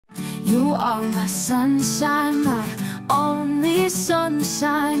You are my sunshine, my only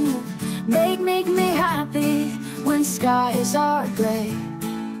sunshine. You make me happy when skies are gray.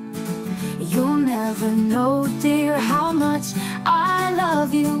 You'll never know, dear, how much I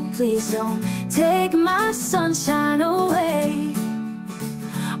love you. Please don't take my sunshine away.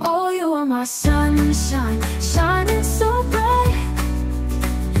 Oh, you are my sunshine, shining so bright.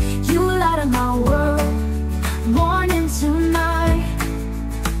 You light up my world, morning to night.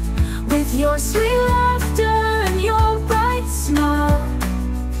 With your sweet laughter and your bright smile,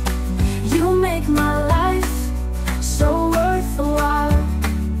 you make my life so worthwhile.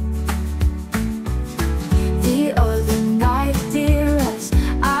 The other night, dear, as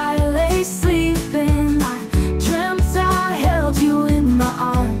I lay sleeping, I dreamt I held you in my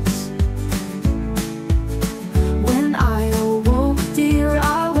arms. When I awoke, dear,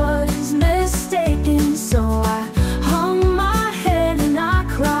 I was mistaken, so I hung my head and I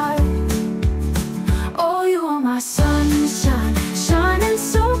cried. Oh, you are my sunshine, shining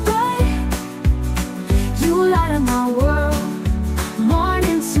so bright. You light up my world,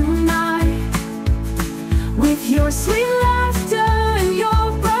 morning to night. With your sweet laughter and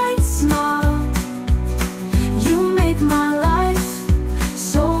your bright smile, you make my life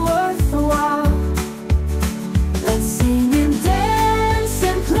so worthwhile. Let's sing and dance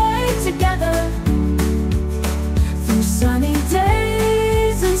and play together through sunny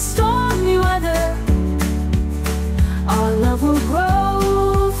days and stormy weather. Our love will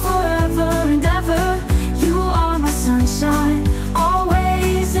grow forever and ever. You are my sunshine,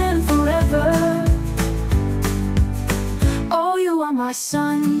 always and forever. Oh, you are my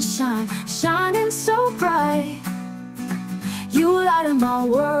sunshine, shining so bright. You light up my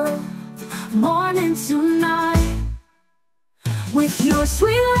world, morning to night. With your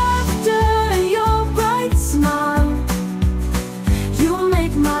sweet laughter and your bright smile,